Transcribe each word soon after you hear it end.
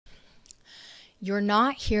You're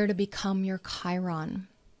not here to become your Chiron.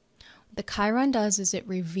 What the Chiron does is it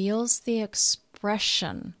reveals the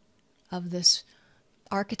expression of this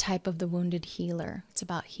archetype of the wounded healer. It's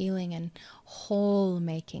about healing and whole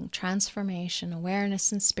making, transformation,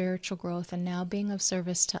 awareness and spiritual growth, and now being of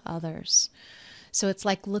service to others. So it's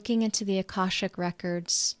like looking into the Akashic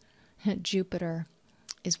records. Jupiter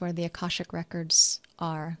is where the Akashic records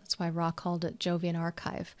are. That's why Ra called it Jovian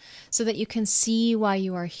Archive, so that you can see why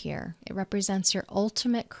you are here. It represents your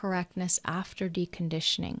ultimate correctness after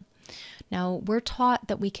deconditioning. Now, we're taught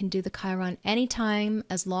that we can do the Chiron anytime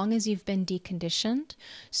as long as you've been deconditioned.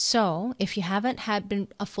 So if you haven't had been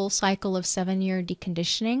a full cycle of 7-year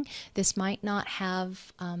deconditioning, this might not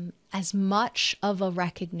have as much of a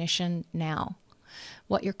recognition now.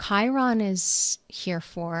 What your Chiron is here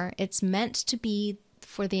for, it's meant to be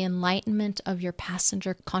for the enlightenment of your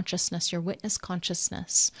passenger consciousness, your witness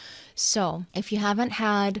consciousness. So if you haven't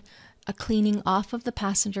had a cleaning off of the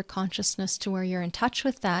passenger consciousness to where you're in touch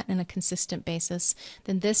with that on a consistent basis,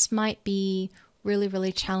 then this might be really,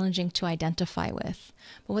 really challenging to identify with.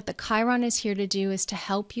 But what the Chiron is here to do is to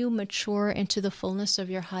help you mature into the fullness of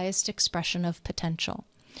your highest expression of potential.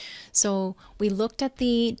 So we looked at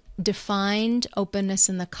the defined openness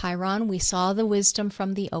in the Chiron. We saw the wisdom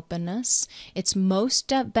from the openness. It's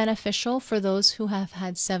most beneficial for those who have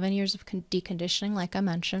had 7 years of deconditioning, like I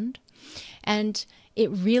mentioned. And it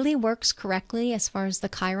really works correctly as far as the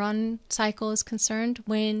Chiron cycle is concerned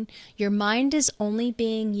when your mind is only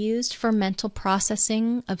being used for mental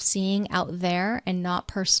processing of seeing out there and not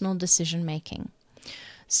personal decision making.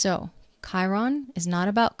 So Chiron is not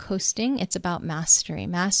about coasting, it's about mastery.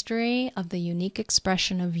 Mastery of the unique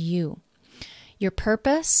expression of you. Your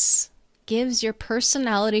purpose gives your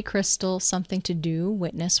personality crystal something to do,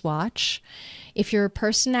 witness, watch. If your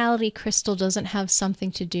personality crystal doesn't have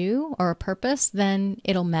something to do or a purpose, then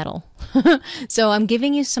it'll meddle. So I'm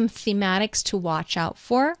giving you some thematics to watch out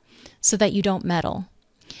for so that you don't meddle.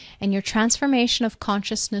 And your transformation of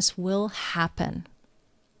consciousness will happen.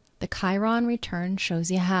 The Chiron return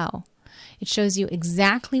shows you how. It shows you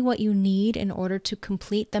exactly what you need in order to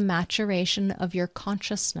complete the maturation of your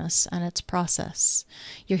consciousness and its process.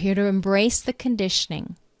 You're here to embrace the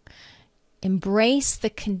conditioning. Embrace the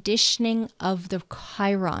conditioning of the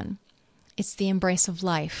Chiron. It's the embrace of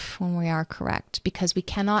life when we are correct, because we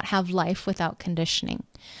cannot have life without conditioning.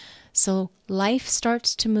 So life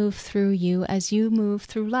starts to move through you as you move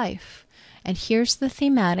through life. And here's the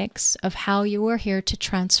thematics of how you are here to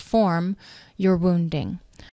transform your wounding.